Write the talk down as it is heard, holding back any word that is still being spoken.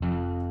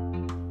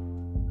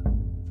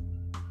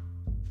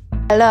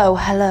Hello.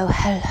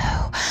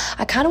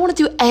 I kind of want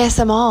to do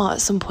ASMR at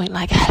some point,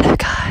 like, hello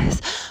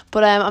guys.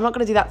 But I'm not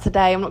going to do that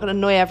today. I'm not going to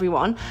annoy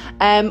everyone.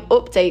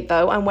 Update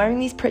though, I'm wearing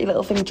these Pretty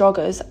Little Thing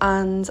joggers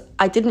and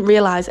I didn't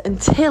realise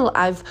until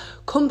I've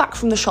come back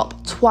from the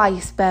shop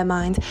twice, bear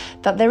mind,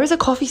 that there is a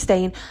coffee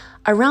stain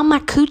around my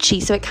coochie,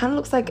 so it kind of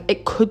looks like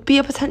it could be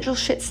a potential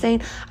shit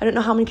stain. I don't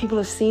know how many people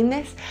have seen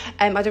this.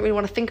 I don't really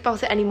want to think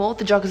about it anymore.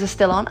 The joggers are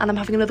still on and I'm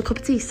having another cup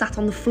of tea sat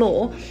on the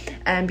floor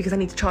because I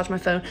need to charge my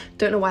phone.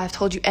 Don't know why I've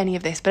told you any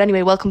of this, but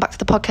anyway, welcome back to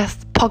the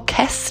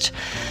podcast.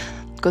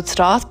 Good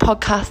start.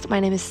 Podcast. My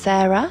name is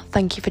Sarah.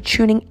 Thank you for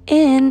tuning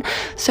in.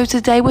 So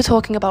today we're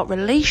talking about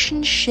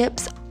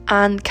relationships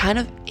and kind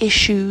of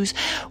issues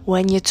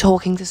when you're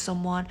talking to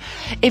someone.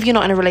 If you're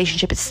not in a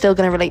relationship, it's still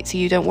going to relate to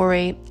you, don't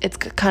worry. It's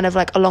kind of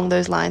like along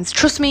those lines.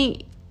 Trust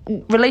me,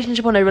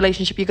 relationship or no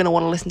relationship, you're going to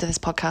want to listen to this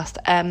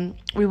podcast.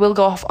 We will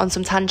go off on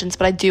some tangents,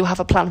 but I do have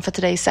a plan for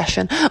today's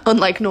session,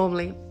 unlike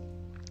normally.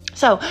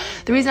 So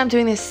the reason I'm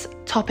doing this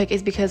topic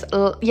is because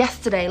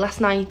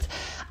last night,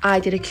 I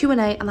did a Q&A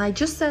and I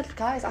just said,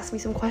 guys, ask me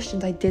some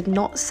questions. I did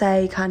not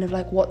say kind of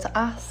like what to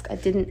ask. I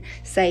didn't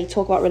say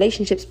talk about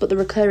relationships, but the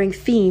recurring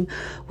theme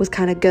was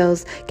kind of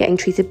girls getting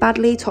treated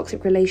badly,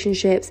 toxic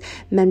relationships,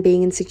 men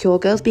being insecure,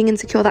 girls being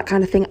insecure, that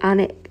kind of thing.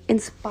 And it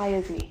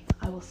inspired me,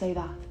 I will say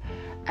that,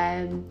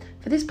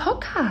 for this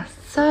podcast.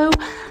 So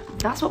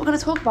that's what we're going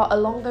to talk about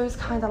along those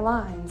kind of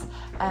lines.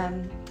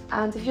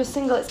 And if you're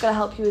single, it's going to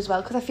help you as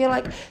well, because I feel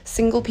like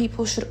single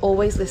people should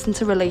always listen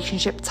to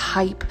relationship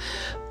type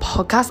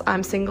podcasts.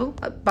 I'm single,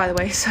 by the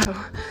way, so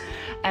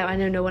I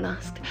know no one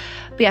asked.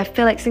 But yeah, I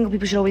feel like single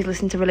people should always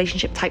listen to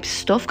relationship type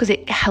stuff because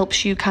it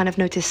helps you kind of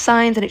notice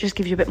signs and it just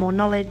gives you a bit more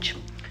knowledge.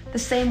 The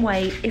same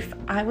way, if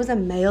I was a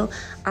male,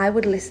 I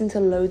would listen to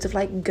loads of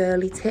like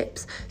girly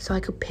tips so I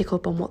could pick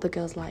up on what the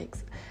girl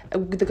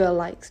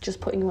likes,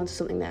 just putting you onto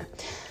something there.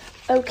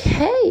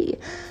 Okay,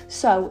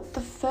 so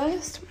the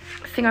first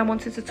thing I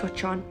wanted to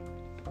touch on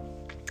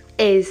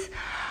is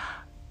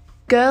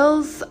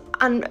girls,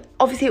 and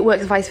obviously it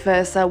works vice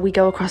versa.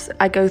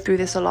 I go through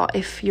this a lot.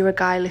 If you're a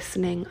guy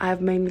listening, I have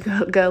mainly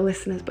girl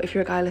listeners, but if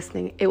you're a guy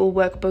listening, it will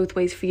work both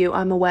ways for you.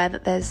 I'm aware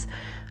that there's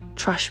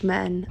trash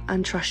men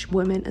and trash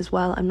women as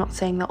well. I'm not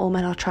saying that all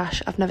men are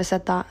trash. I've never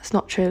said that. It's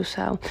not true.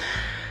 So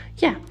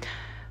yeah,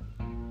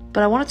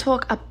 but I want to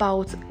talk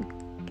about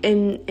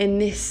in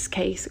this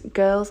case,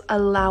 girls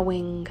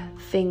allowing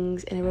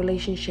things in a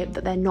relationship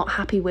that they're not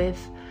happy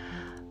with,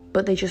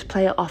 but they just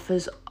play it off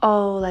as,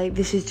 oh, like,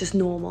 this is just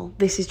normal.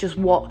 This is just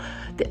what,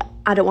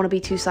 I don't want to be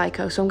too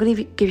psycho. So I'm going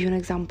to give you an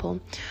example.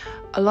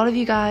 A lot of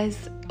you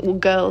guys, well,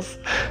 girls,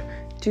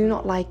 do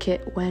not like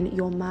it when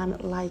your man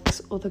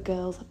likes other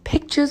girls'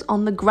 pictures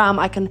on the gram.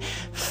 I can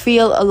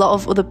feel a lot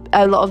of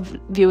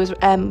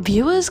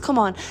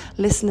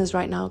listeners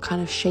right now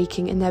kind of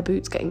shaking in their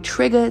boots, getting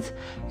triggered,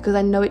 because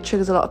I know it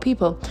triggers a lot of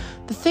people.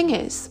 The thing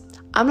is,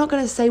 I'm not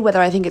going to say whether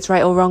I think it's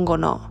right or wrong or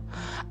not.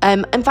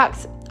 In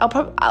fact, I'm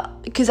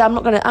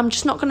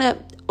just not going to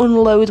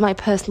unload my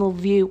personal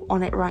view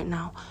on it right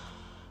now.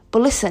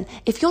 But listen,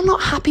 if you're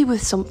not happy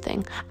with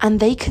something and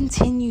they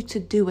continue to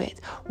do it,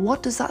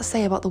 what does that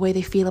say about the way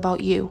they feel about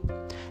you?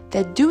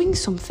 They're doing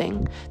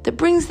something that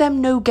brings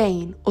them no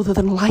gain other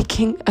than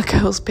liking a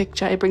girl's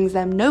picture. It brings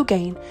them no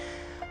gain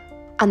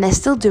and they're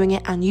still doing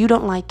it and you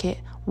don't like it.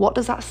 What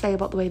does that say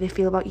about the way they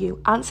feel about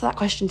you? Answer that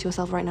question to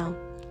yourself right now.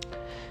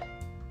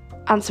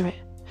 Answer it.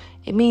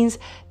 It means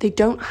they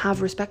don't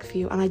have respect for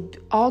you. And I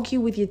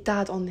argue with your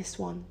dad on this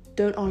one.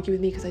 Don't argue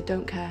with me because I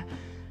don't care.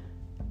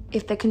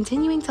 If they're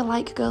continuing to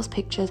like girls'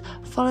 pictures,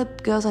 follow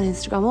girls on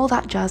Instagram, all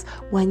that jazz,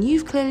 when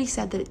you've clearly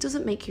said that it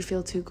doesn't make you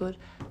feel too good,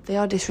 they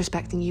are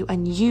disrespecting you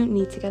and you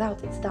need to get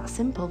out. It's that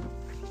simple.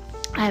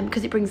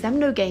 Because it brings them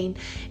no gain.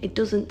 They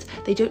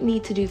don't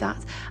need to do that.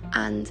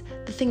 And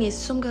the thing is,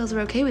 some girls are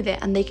okay with it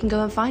and they can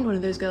go and find one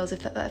of those girls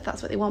if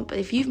that's what they want. But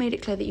if you've made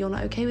it clear that you're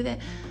not okay with it,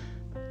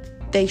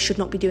 they should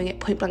not be doing it,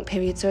 point blank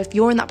period. So if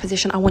you're in that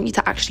position, I want you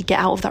to actually get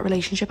out of that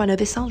relationship. I know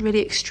this sounds really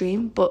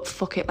extreme, but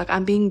fuck it. Like,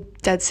 I'm being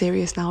dead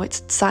serious now.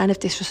 It's a sign of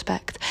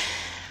disrespect.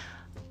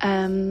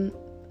 There's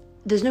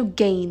no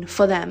gain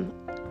for them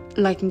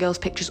liking girls'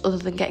 pictures other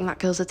than getting that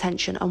girl's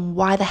attention. And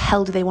why the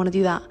hell do they want to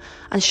do that?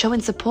 And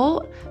showing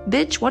support?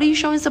 Bitch, what are you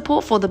showing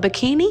support for? The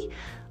bikini?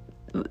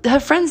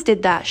 Her friends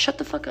did that. Shut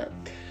the fuck up.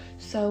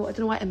 So I don't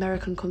know why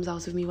American comes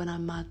out of me when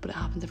I'm mad, but it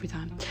happens every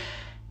time.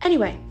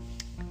 Anyway,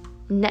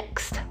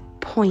 next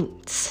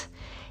point.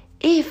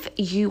 If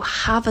you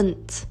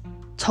haven't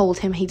told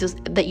him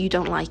that you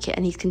don't like it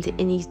and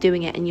he's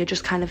doing it and you're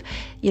just kind of,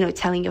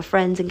 telling your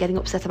friends and getting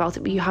upset about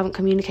it, but you haven't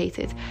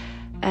communicated,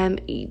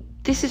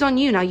 this is on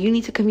you now. You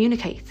need to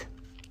communicate.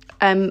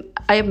 I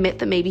admit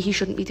that maybe he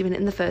shouldn't be doing it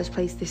in the first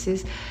place. This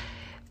is,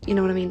 you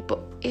know what I mean? But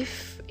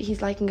if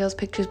he's liking girls'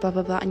 pictures, blah,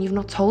 blah, blah, and you've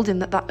not told him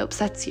that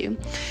upsets you,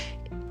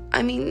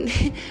 I mean,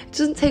 it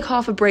doesn't take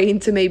half a brain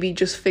to maybe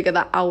just figure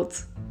that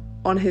out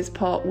on his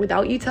part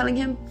without you telling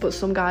him. But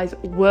some guys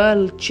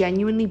were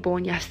genuinely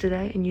born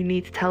yesterday and you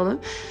need to tell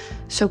them.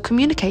 So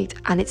communicate,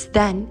 and it's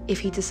then, if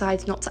he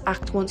decides not to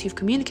act once you've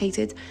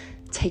communicated,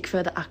 take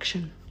further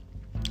action.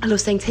 I love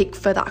saying take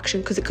further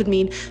action, because it could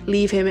mean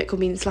leave him, it could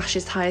mean slash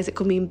his tyres, it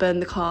could mean burn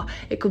the car,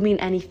 it could mean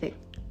anything,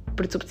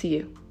 but it's up to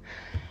you.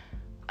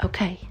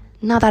 Okay,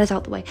 now that is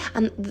out the way.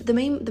 And the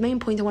main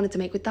point I wanted to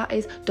make with that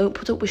is, don't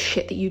put up with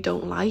shit that you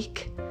don't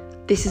like.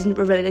 This isn't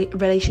a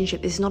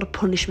relationship. This is not a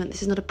punishment.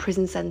 This is not a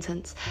prison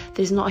sentence.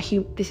 This is not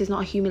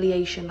a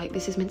humiliation. Like,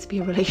 this is meant to be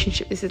a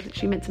relationship. This is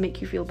literally meant to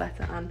make you feel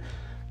better, and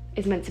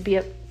it's meant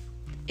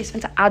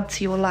to add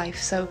to your life.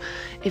 So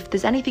if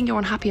there's anything you're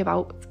unhappy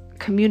about,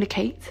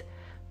 communicate,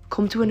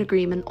 come to an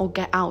agreement, or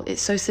get out.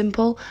 It's so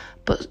simple,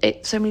 but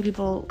so many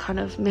people kind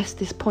of miss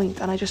this point,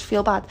 and I just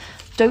feel bad.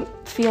 Don't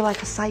feel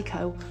like a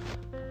psycho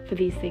for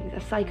these things.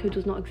 A psycho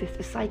does not exist.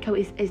 A psycho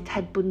is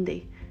Ted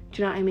Bundy.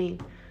 Do you know what I mean?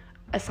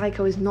 A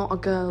psycho is not a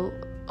girl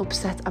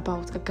upset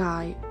about a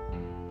guy,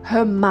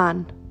 her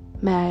man,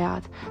 may I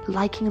add,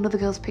 liking another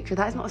girl's picture.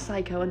 That is not a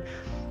psycho. And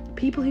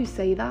people who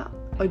say that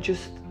are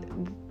just,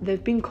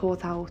 they've been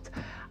caught out.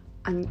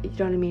 And you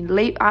know what I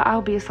mean?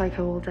 I'll be a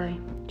psycho all day.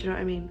 Do you know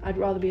what I mean? I'd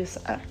rather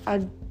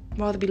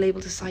be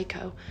labelled a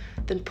psycho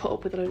than put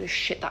up with a load of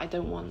shit that I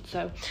don't want.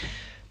 So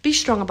be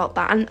strong about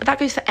that. And that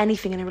goes for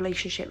anything in a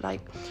relationship.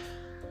 Like,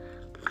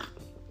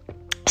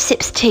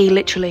 sips tea,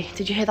 literally.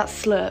 Did you hear that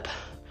slurp?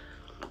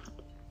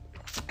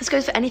 This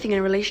goes for anything in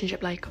a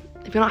relationship. Like,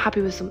 if you're not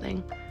happy with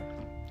something,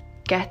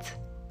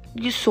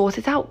 you sort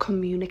it out.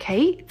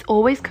 Communicate.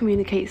 Always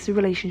communicate to the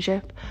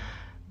relationship.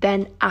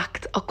 Then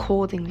act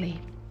accordingly.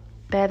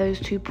 Bear those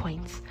 2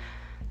 points.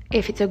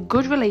 If it's a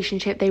good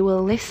relationship, they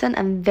will listen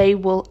and they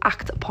will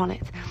act upon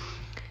it.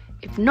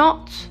 If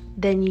not,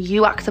 then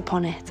you act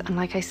upon it. And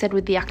like I said,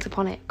 with the act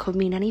upon it, could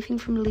mean anything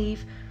from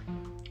leave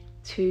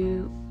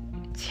to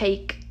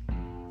take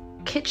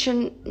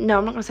kitchen. No,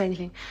 I'm not going to say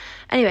anything.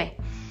 Anyway,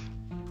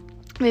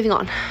 moving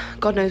on.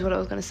 God knows what I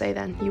was going to say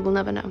then. You will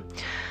never know.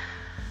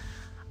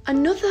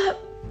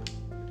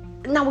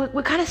 Now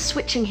we're kind of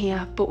switching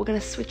here, but we're going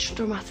to switch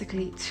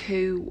dramatically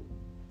to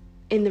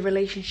in the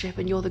relationship,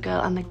 and you're the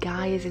girl and the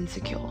guy is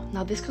insecure.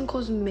 Now, this can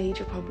cause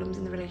major problems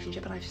in the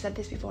relationship, and I've said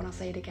this before and I'll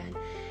say it again.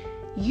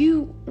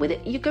 You're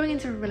going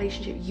into a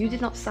relationship. You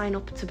did not sign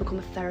up to become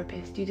a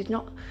therapist.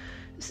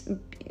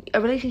 A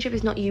relationship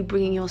is not you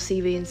bringing your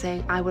CV and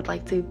saying, I would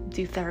like to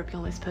do therapy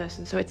on this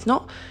person. So it's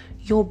not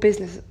your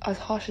business, as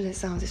harsh as it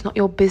sounds, it's not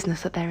your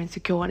business that they're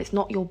insecure, and it's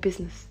not your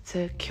business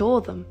to cure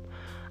them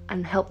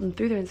and help them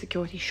through their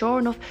insecurity. Sure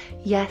enough,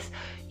 yes,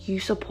 you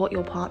support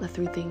your partner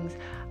through things.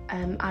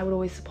 I would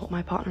always support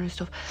my partner and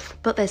stuff,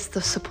 but there's the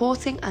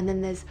supporting, and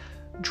then there's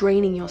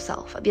draining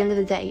yourself. At the end of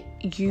the day,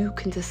 you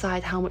can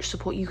decide how much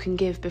support you can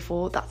give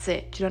before that's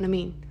it. Do you know what I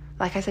mean?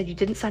 Like I said, you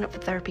didn't sign up for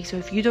therapy, so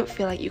if you don't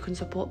feel like you can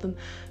support them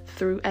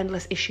through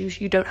endless issues,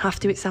 you don't have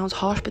to. It sounds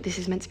harsh, but this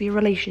is meant to be a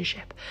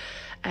relationship.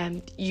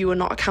 You are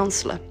not a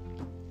counsellor.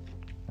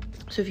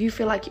 So if you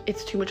feel like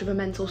it's too much of a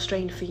mental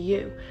strain for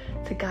you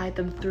to guide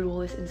them through all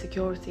this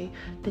insecurity,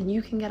 then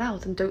you can get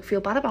out, and don't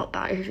feel bad about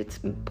that if it's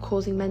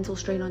causing mental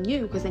strain on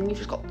you, because then you've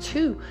just got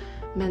 2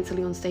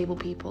 mentally unstable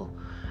people,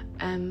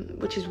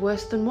 which is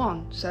worse than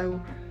one.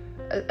 So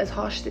as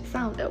harsh as it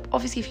sounds,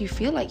 obviously if you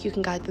feel like you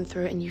can guide them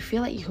through it and you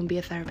feel like you can be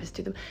a therapist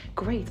to them,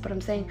 great. But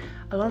I'm saying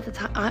a lot of the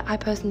time, I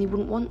personally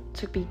wouldn't want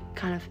to be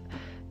kind of,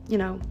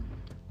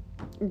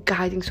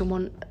 guiding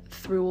someone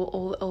through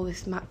all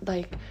this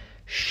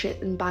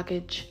shit and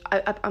baggage.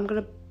 I'm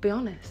gonna be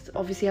honest.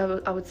 Obviously,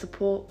 I would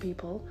support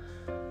people,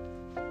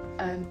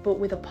 but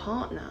with a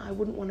partner, I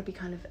wouldn't want to be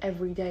kind of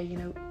every day,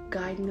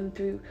 guiding them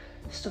through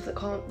stuff that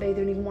they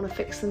don't even want to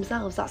fix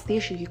themselves. That's the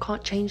issue. You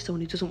can't change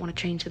someone who doesn't want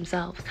to change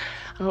themselves.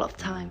 And a lot of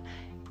the time,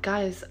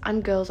 guys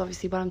and girls,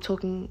 obviously, but I'm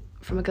talking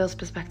from a girl's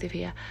perspective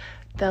here,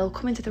 they'll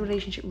come into the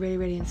relationship really,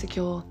 really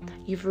insecure.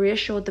 You've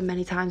reassured them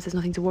many times there's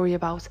nothing to worry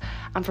about,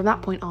 and from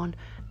that point on,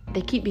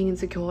 they keep being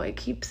insecure. It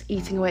keeps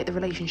eating away at the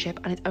relationship,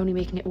 and it's only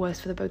making it worse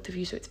for the both of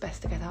you, so it's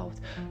best to get out.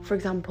 For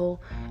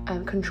example,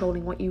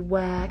 controlling what you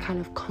wear, kind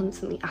of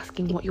constantly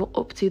asking what you're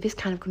up to. This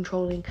kind of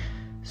controlling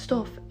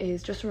stuff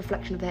is just a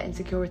reflection of their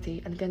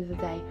insecurity, and at the end of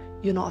the day,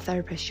 you're not a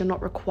therapist. You're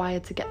not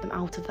required to get them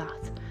out of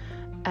that.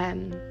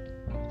 And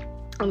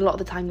a lot of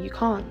the time you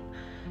can't.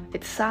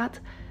 It's sad,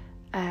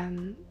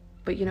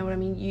 but you know what I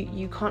mean?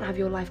 You can't have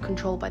your life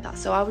controlled by that.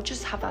 So I would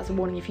just have that as a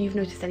warning. If you've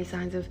noticed any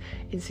signs of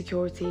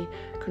insecurity,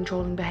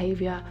 controlling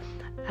behaviour,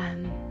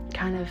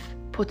 kind of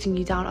putting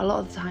you down, a lot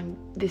of the time,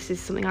 this is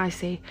something I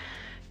see.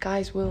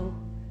 Guys will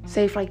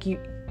say, if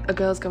a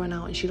girl's going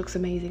out and she looks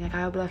amazing, a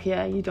guy will be like,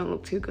 yeah, you don't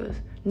look too good,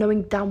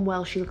 knowing damn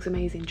well she looks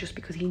amazing, just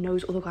because he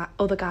knows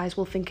other guys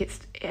will think it's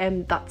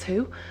that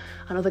too,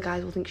 and other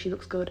guys will think she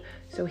looks good,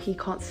 so he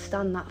can't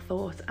stand that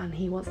thought, and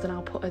he wants to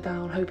now put her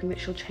down, hoping that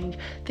she'll change.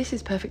 This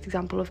is a perfect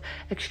example of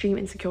extreme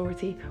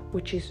insecurity,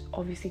 which is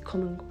obviously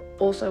coming,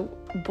 also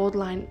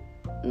borderline,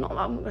 I'm not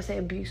going to say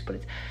abuse,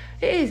 but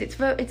it's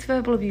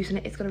verbal abuse, and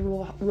it's going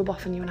to rub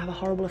off on you and have a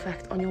horrible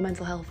effect on your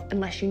mental health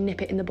unless you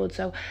nip it in the bud.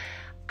 So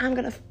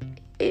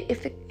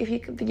if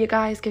your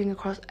guy is giving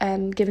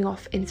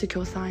off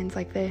insecure signs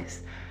like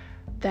this,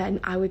 then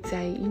I would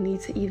say you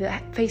need to either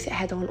face it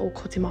head on or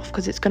cut him off,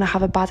 because it's going to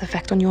have a bad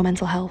effect on your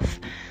mental health.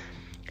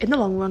 in the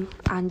long run,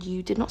 and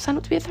you did not sign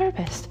up to be a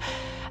therapist.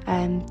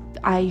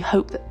 I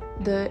hope that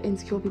the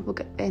insecure people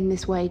in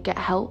this way get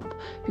help,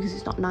 because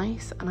it's not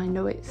nice, and I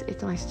know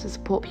it's nice to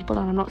support people,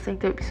 and I'm not saying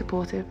don't be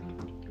supportive.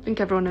 I think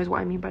everyone knows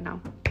what I mean by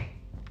now.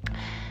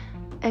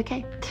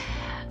 Okay,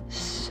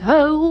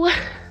 so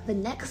the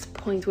next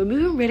point, we're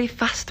moving really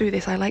fast through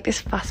this. I like this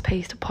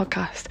fast-paced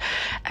podcast.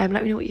 Let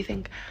me know what you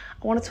think.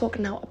 I want to talk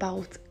now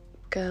about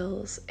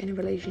girls in a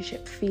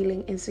relationship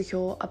feeling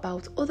insecure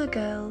about other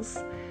girls,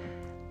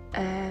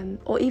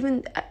 or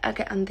even,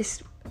 okay, and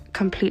this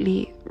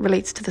completely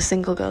relates to the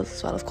single girls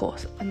as well, of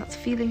course, and that's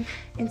feeling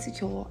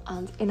insecure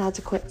and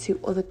inadequate to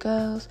other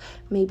girls,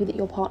 maybe that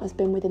your partner's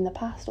been with in the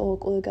past, or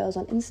other girls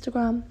on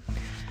Instagram.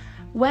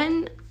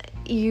 When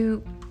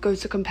you go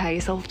to compare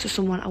yourself to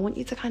someone, I want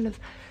you to kind of,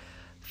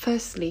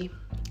 firstly,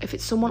 if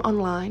it's someone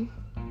online,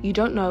 you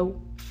don't know,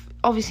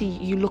 obviously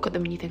you look at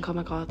them and you think, oh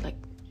my god, like,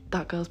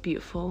 that girl's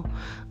beautiful,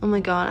 oh my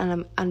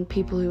god, and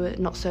people who are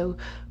not so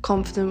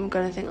confident are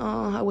going to think,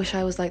 oh, I wish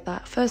I was like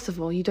that. First of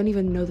all, you don't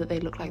even know that they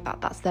look like that.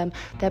 That's them.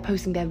 They're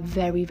posting their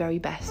very, very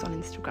best on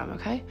Instagram,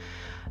 okay?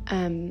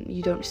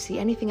 You don't see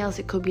anything else.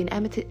 It could be an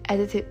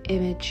edited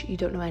image. You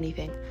don't know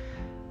anything.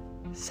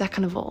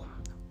 Second of all,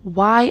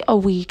 why are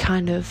we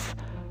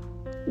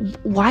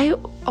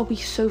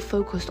so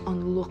focused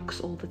on looks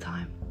all the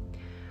time?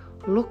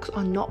 Looks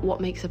are not what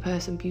makes a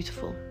person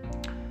beautiful.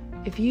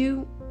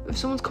 If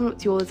someone's coming up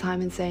to you all the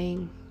time and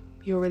saying,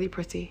 you're really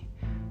pretty,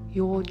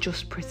 you're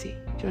just pretty, do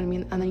you know what I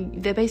mean? And then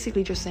they're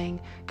basically just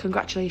saying,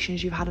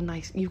 congratulations, you've got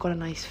a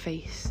nice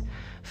face.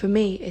 For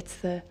me, it's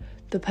the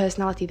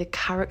personality, the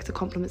character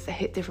compliments that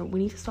hit different. We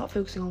need to start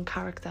focusing on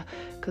character,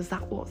 because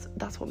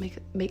that's what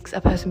makes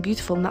a person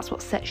beautiful, and that's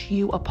what sets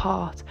you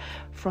apart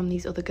from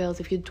these other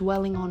girls. If you're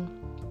dwelling on,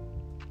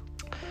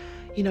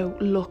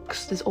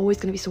 looks, there's always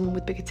going to be someone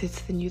with bigger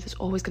tits than you, there's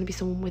always going to be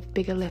someone with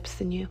bigger lips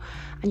than you,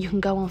 and you can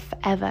go on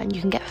forever, and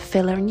you can get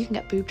filler, and you can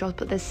get boob jobs,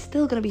 but there's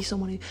still going to be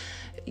someone who,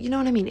 you know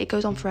what I mean, it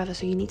goes on forever.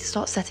 So you need to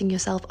start setting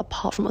yourself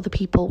apart from other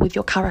people with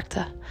your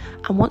character,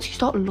 and once you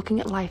start looking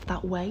at life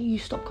that way, you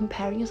stop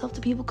comparing yourself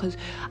to people, because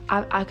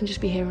I can just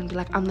be here and be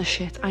like, I'm the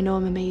shit, I know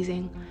I'm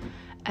amazing,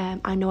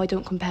 I know I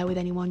don't compare with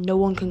anyone, no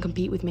one can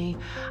compete with me,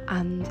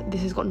 and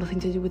this has got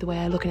nothing to do with the way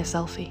I look in a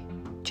selfie.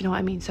 Do you know what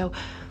I mean? So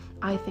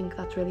I think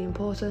that's really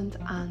important,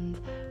 and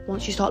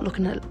once you start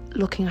looking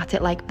at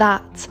it like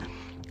that,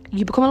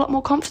 you become a lot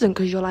more confident,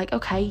 because you're like,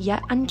 okay,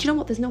 yeah, and do you know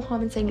what, there's no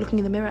harm in looking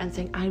in the mirror and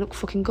saying, I look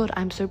fucking good,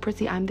 I'm so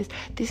pretty, I'm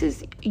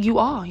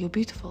you're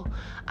beautiful,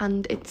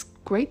 and it's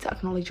great to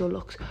acknowledge your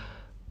looks,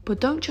 but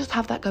don't just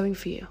have that going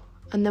for you.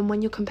 And then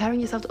when you're comparing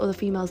yourself to other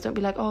females, don't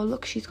be like, oh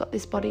look, she's got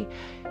this body.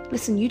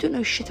 Listen, you don't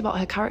know shit about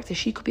her character.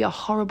 She could be a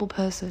horrible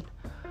person.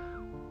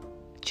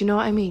 Do you know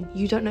what I mean?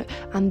 You don't know,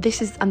 and this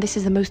is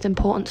the most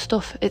important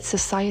stuff. It's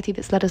society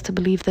that's led us to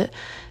believe that,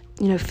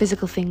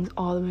 physical things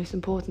are the most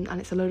important, and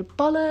it's a load of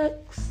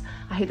bollocks.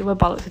 I hate the word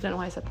bollocks, I don't know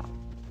why I said that.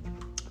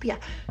 But yeah,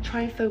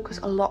 try and focus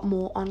a lot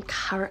more on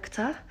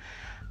character,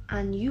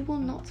 and you will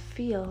not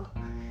feel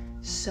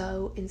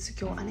so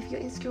insecure. And if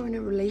you're insecure in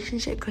a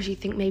relationship because you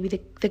think maybe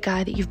the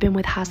guy that you've been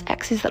with has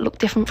exes that look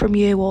different from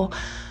you, or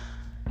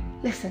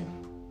listen,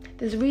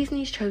 there's a reason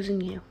he's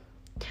chosen you.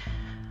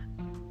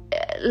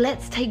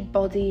 Let's take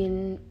body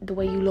and the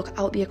way you look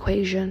out the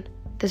equation.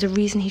 There's a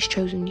reason he's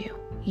chosen you.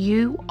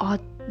 You are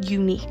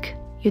unique.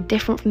 You're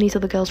different from these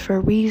other girls for a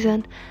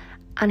reason,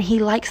 and he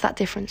likes that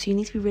difference. So you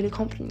need to be really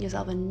confident in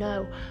yourself and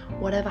know,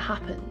 whatever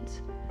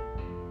happens,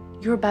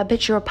 you're a bad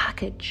bitch, you're a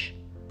package.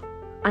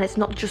 And it's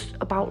not just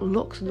about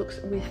looks.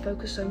 We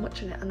focus so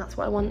much on it, and that's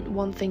what I want.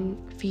 One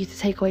thing for you to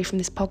take away from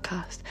this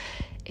podcast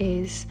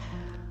is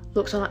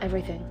looks are not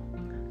everything,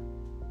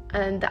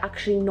 and they're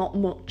actually not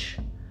much.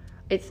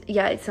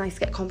 It's nice to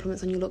get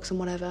compliments on your looks and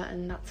whatever,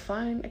 and that's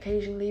fine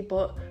occasionally,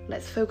 but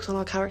let's focus on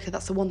our character.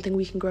 That's the one thing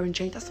we can grow and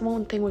change. That's the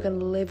one thing we're going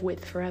to live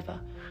with forever.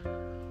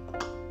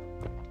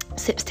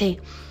 Sips tea.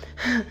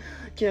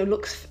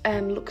 Looks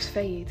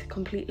fade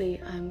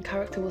completely.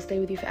 Character will stay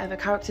with you forever.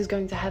 Character's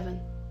going to heaven.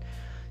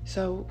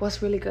 So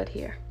what's really good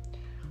here?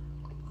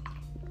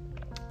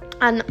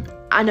 And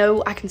I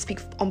know I can speak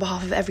on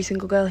behalf of every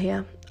single girl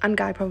here, and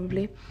guy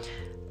probably.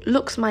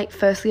 Looks might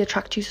firstly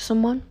attract you to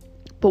someone,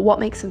 but what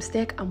makes them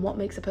stick, and what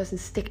makes a person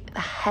stick the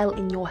hell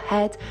in your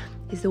head,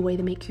 is the way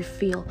they make you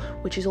feel,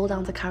 which is all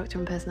down to character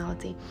and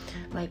personality.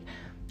 Like,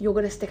 you're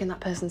going to stick in that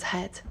person's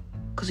head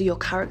because of your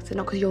character,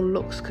 not because of your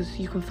looks, because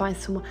you can find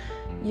someone,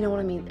 you know what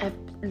I mean?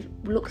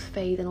 Looks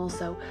fade, and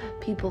also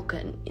people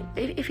can,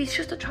 if he's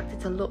just attracted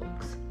to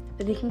looks,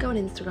 then he can go on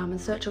Instagram and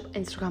search up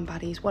Instagram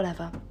baddies,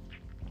 whatever.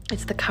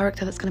 It's the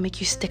character that's going to make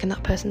you stick in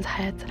that person's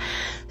head.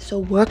 So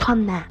work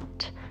on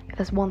that. If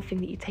there's one thing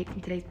that you take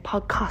from today's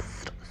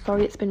podcast.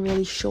 Sorry, it's been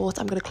really short.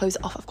 I'm going to close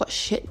it off. I've got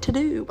shit to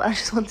do, but I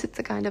just wanted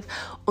to kind of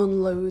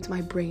unload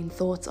my brain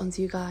thoughts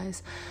onto you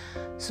guys.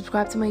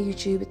 Subscribe to my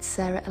YouTube. It's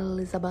Sarah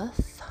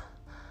Elizabeth.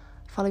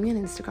 Follow me on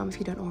Instagram if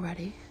you don't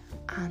already.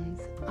 And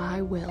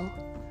I will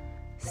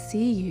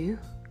see you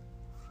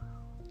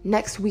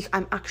next week.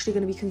 I'm actually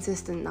going to be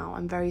consistent now.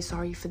 I'm very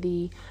sorry for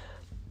the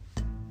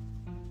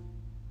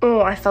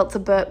Oh, I felt to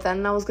burp then,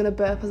 and I was going to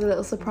burp as a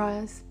little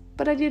surprise.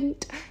 But I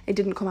didn't. It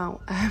didn't come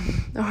out.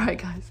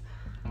 Alright, guys.